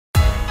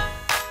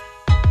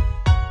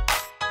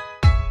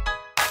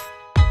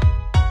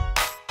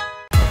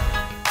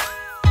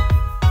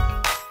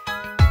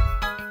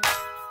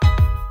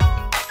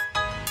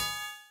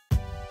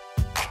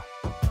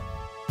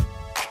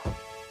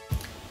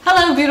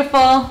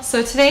beautiful.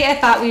 So today I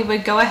thought we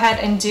would go ahead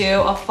and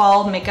do a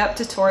fall makeup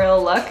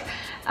tutorial look.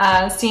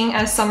 Seeing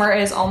as summer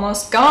is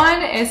almost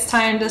gone, it's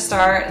time to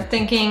start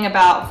thinking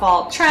about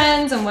fall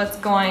trends and what's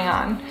going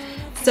on.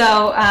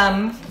 So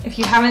if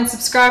you haven't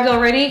subscribed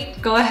already,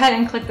 go ahead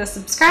and click the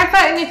subscribe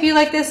button if you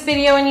like this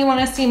video and you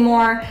want to see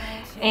more,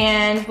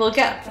 and we'll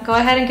go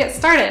ahead and get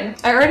started.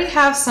 I already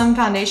have some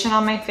foundation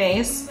on my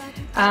face.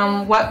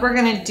 What we're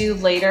gonna do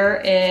later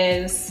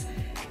is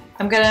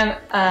I'm gonna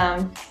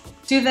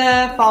do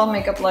the fall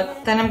makeup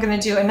look, then I'm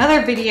gonna do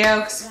another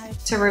video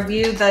to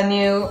review the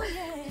new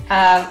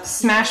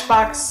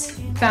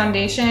Smashbox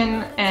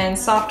foundation and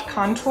soft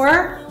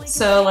contour.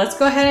 So let's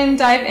go ahead and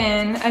dive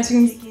in. As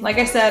you can, like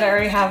I said, I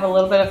already have a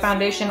little bit of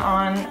foundation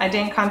on. I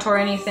didn't contour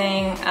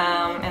anything,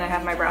 and I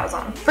have my brows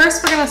on.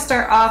 First, we're gonna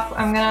start off.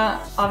 I'm gonna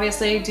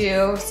obviously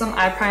do some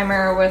eye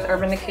primer with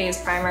Urban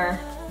Decay's primer.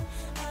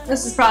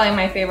 This is probably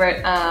my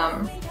favorite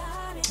eye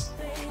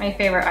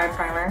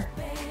primer.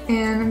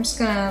 And I'm just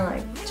gonna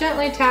like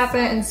gently tap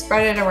it and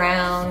spread it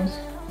around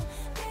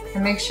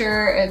and make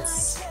sure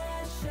it's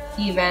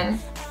even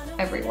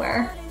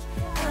everywhere.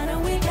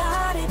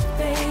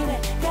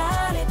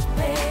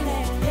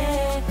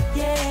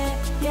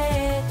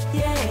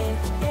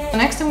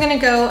 Next I'm going to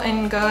go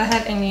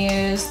ahead and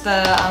use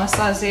the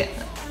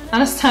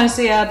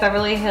Anastasia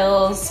Beverly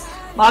Hills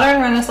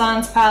Modern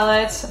Renaissance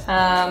palette.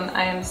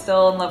 I am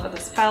still in love with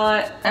this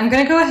palette. I'm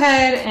going to go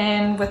ahead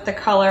and with the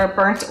color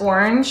Burnt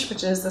Orange,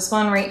 which is this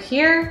one right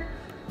here.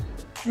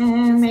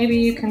 And maybe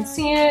you can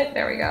see it.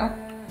 There we go.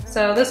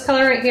 So this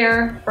color right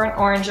here, Burnt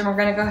Orange, and we're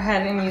going to go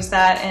ahead and use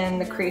that in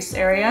the crease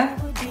area.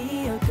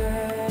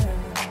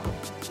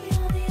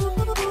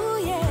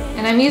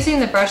 And I'm using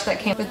the brush that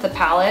came with the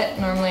palette.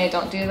 Normally I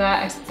don't do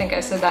that. I think I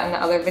said that in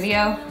the other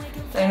video.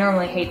 I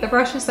normally hate the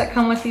brushes that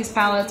come with these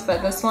palettes,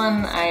 but this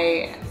one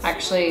I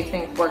actually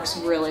think works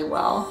really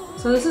well.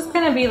 So this is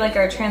going to be like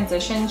our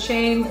transition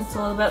shade. It's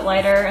a little bit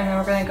lighter, and then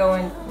we're going to go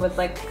in with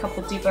like a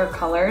couple deeper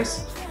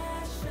colors.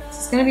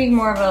 It's going to be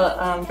more of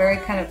a very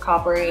kind of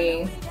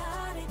coppery,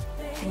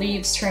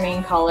 leaves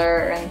turning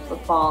color and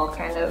football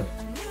kind of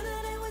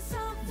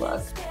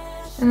look.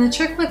 And the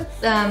trick with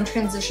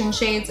transition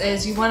shades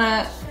is you want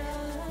to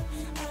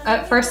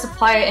at first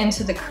apply it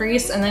into the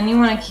crease, and then you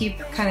want to keep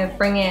kind of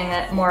bringing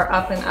it more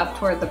up and up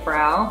toward the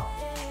brow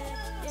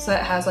so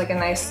it has like a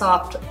nice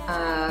soft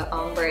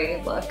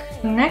ombre look.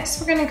 Next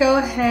we're going to go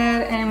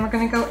ahead and we're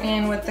going to go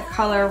in with the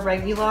color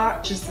Regular,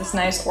 which is this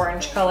nice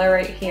orange color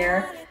right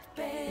here.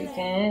 You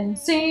can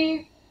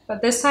see.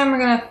 But this time we're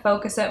going to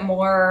focus it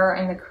more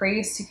in the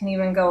crease. You can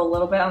even go a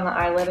little bit on the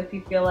eyelid if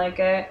you feel like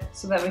it,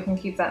 so that we can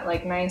keep that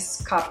like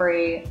nice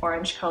coppery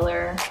orange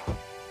color.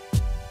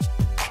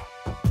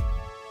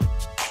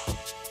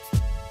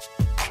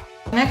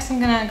 Next I'm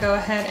going to go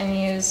ahead and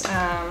use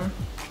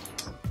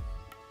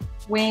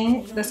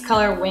this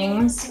color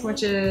Wings,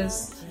 which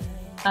is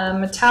a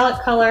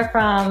metallic color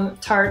from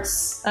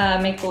Tarte's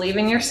Make Believe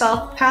in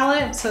Yourself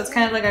palette. So it's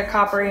kind of like a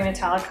coppery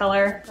metallic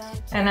color.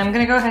 And I'm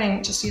going to go ahead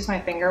and just use my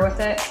finger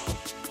with it.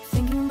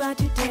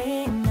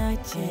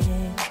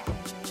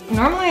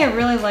 Normally I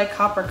really like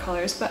copper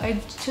colors, but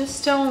I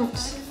just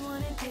don't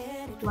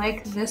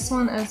like this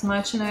one as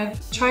much, and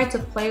I've tried to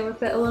play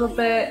with it a little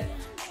bit.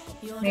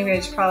 Maybe I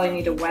just probably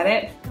need to wet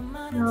it.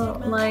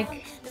 No,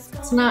 like,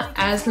 it's not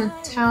as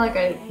metallic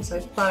as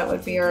I thought it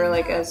would be, or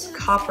like as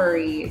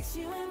coppery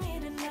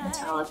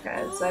metallic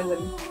as I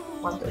would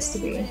want this to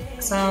be.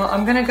 So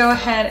I'm gonna go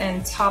ahead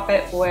and top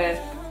it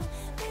with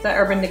the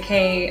Urban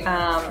Decay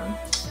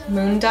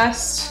Moon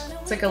Dust.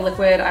 It's like a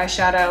liquid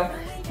eyeshadow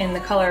in the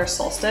color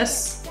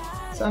Solstice.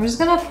 So I'm just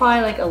gonna apply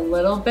like a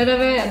little bit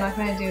of it. I'm not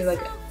gonna do like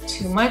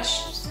too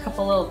much, just a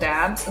couple little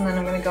dabs, and then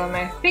I'm gonna go with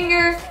my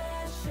finger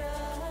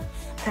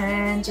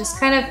and just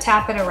kind of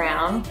tap it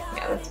around.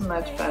 Yeah, that's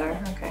much better.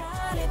 Okay.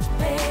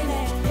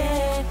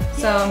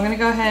 So I'm gonna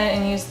go ahead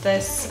and use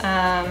this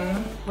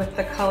with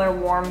the color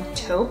Warm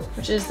Taupe,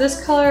 which is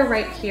this color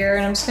right here,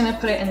 and I'm just gonna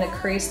put it in the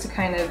crease to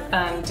kind of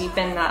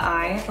deepen the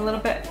eye a little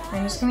bit.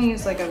 I'm just gonna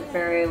use like a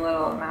very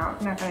little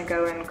amount. I'm not gonna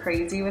go in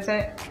crazy with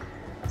it.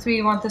 So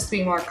we want this to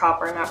be more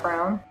copper, not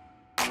brown.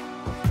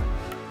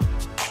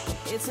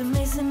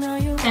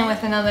 And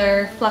with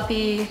another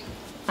fluffy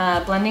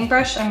blending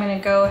brush, I'm going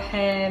to go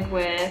ahead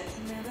with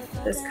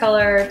this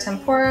color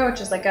Tempera,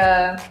 which is like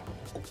a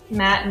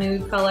matte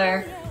nude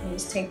color, and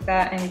just take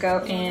that and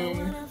go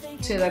in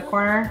to the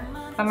corner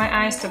of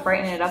my eyes to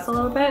brighten it up a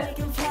little bit.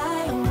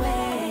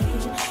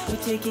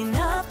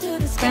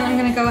 Then I'm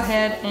going to go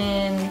ahead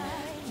and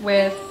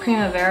with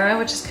Primavera,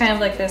 which is kind of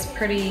like this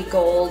pretty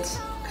gold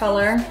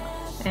color,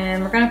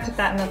 and we're going to put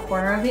that in the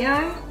corner of the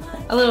eye.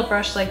 A little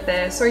brush like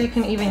this, or you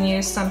can even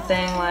use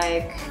something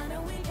like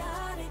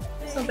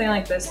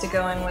this to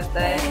go in with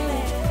it.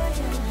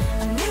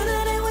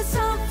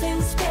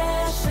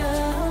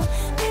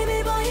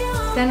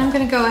 Then I'm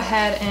going to go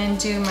ahead and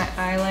do my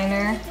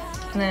eyeliner,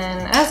 and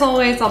then as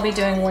always I'll be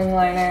doing wing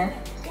liner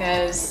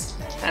because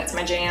that's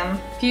my jam.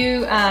 If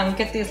you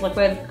get these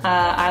liquid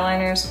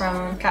eyeliners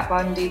from Kat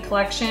Von D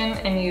collection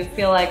and you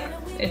feel like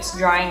it's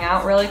drying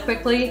out really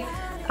quickly,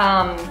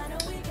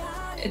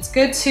 It's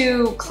good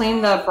to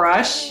clean the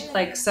brush,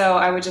 like, so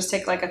I would just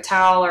take like a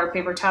towel or a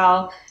paper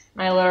towel,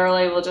 and I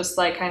literally will just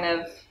like kind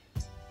of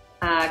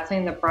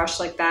clean the brush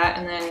like that,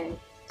 and then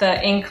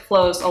the ink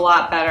flows a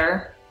lot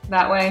better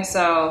that way.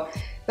 So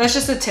that's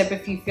just a tip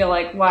if you feel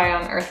like, why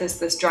on earth is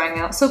this drying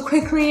out so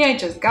quickly? I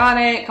just got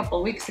it a couple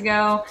of weeks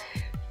ago.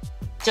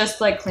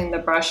 Just like clean the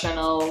brush and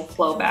it'll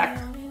flow back,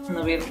 and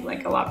it'll be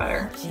like a lot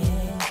better.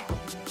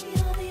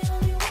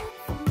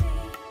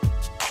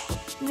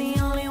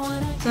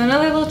 So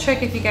another little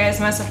trick, if you guys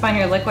mess up on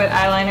your liquid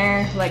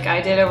eyeliner like I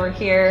did over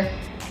here,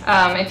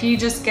 if you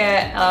just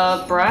get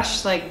a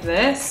brush like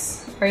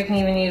this, or you can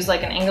even use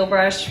like an angle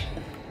brush.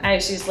 I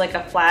just use like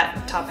a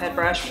flat top head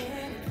brush.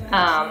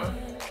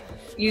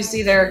 Use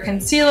either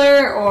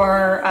concealer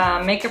or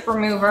makeup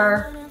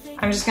remover.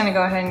 I'm just gonna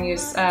go ahead and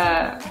use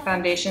a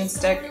foundation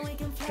stick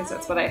because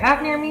that's what I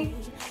have near me.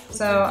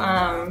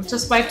 So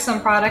just wipe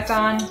some product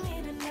on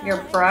your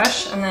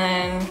brush, and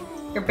then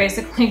you're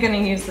basically going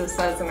to use this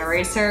as an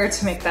eraser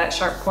to make that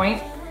sharp point.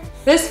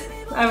 This,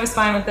 I was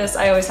fine with this.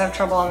 I always have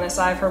trouble on this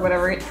eye for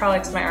whatever, probably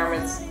because my arm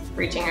is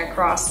reaching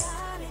across.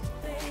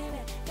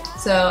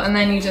 So, and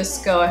then you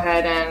just go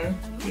ahead and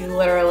you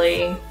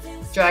literally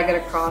drag it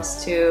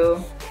across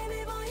to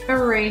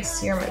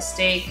erase your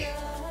mistake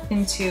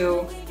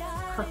into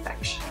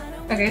perfection.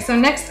 Okay, so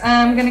next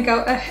I'm going to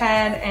go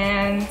ahead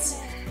and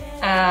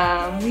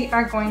we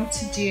are going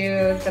to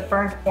do the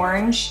burnt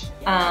orange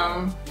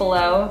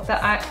below the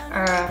eye,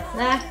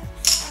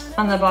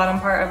 on the bottom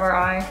part of our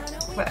eye,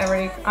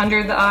 whatever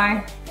under the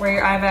eye, where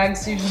your eye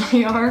bags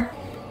usually are.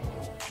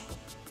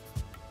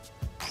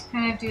 Just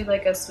kind of do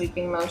like a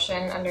sweeping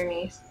motion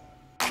underneath.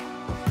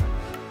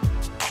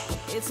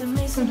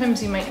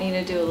 Sometimes you might need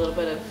to do a little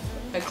bit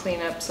of a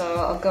cleanup, so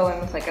I'll go in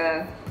with like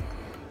a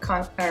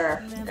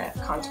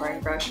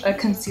contouring brush, a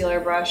concealer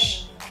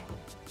brush,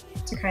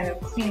 to kind of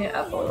clean it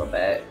up a little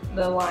bit,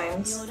 the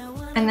lines.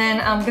 And then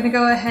I'm gonna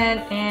go ahead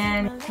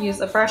and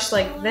use a brush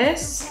like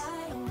this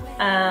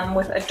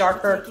with a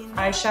darker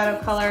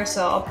eyeshadow color.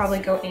 So I'll probably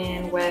go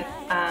in with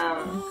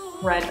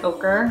red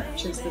ochre,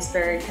 which is this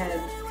very kind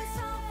of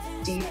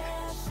deep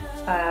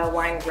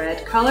wine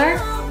red color.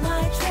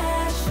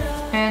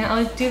 And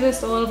I'll do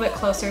this a little bit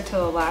closer to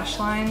the lash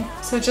line.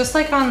 So just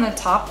like on the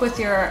top with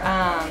your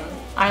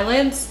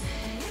eyelids,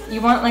 you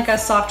want like a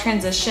soft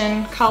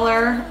transition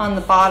color on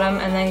the bottom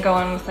and then go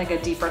in with like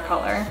a deeper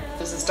color.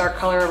 There's this dark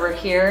color over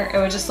here. It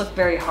would just look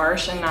very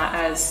harsh and not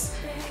as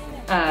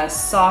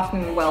soft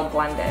and well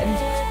blended.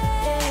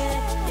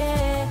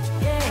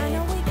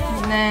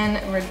 And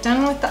then we're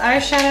done with the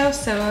eyeshadow,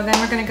 so then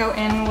we're gonna go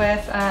in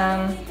with,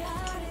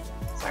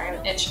 sorry,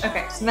 I'm itch.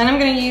 Okay, so then I'm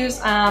gonna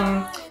use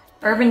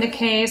Urban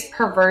Decay's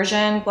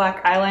Perversion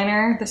black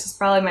eyeliner. This is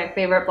probably my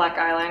favorite black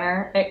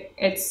eyeliner.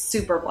 It's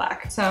super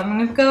black. So I'm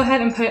gonna go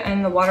ahead and put it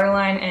in the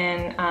waterline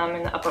and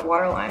in the upper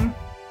waterline.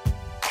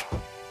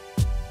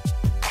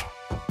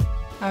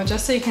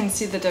 Just so you can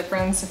see the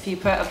difference, if you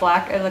put a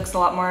black, it looks a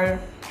lot more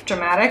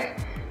dramatic,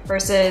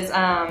 versus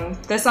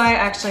this eye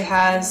actually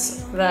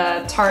has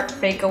the Tarte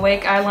Fake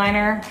Awake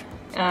eyeliner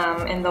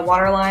in the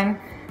waterline.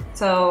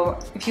 So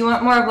if you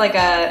want more of like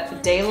a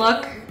day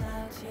look,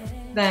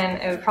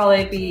 then it would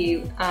probably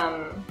be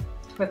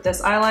with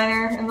this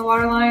eyeliner in the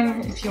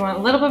waterline. If you want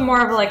a little bit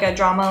more of like a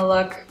drama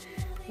look,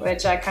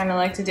 which I kind of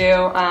like to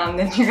do,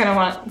 then you're gonna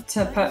want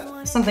to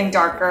put something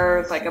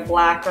darker, like a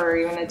black or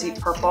even a deep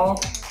purple,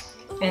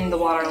 in the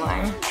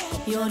waterline.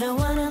 You're the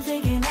one I'm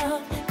thinking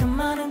of. Come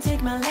on and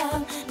take my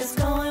love. Let's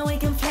go and we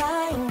can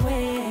fly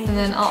away. And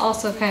then I'll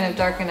also kind of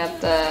darken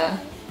up the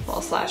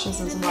false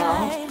lashes as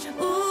well.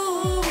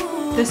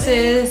 This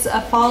is a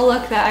fall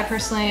look that I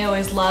personally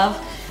always love.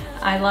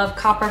 I love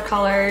copper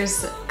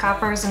colors,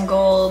 coppers and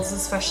golds,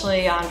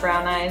 especially on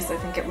brown eyes. I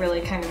think it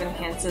really kind of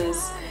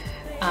enhances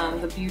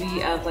the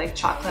beauty of like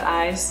chocolate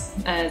eyes,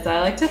 as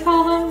I like to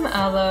call them,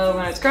 although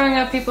when I was growing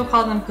up people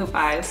called them poop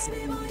eyes.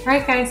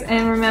 Alright guys,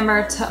 and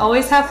remember to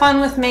always have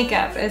fun with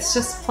makeup. It's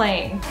just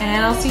plain.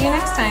 And I'll see you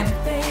next time.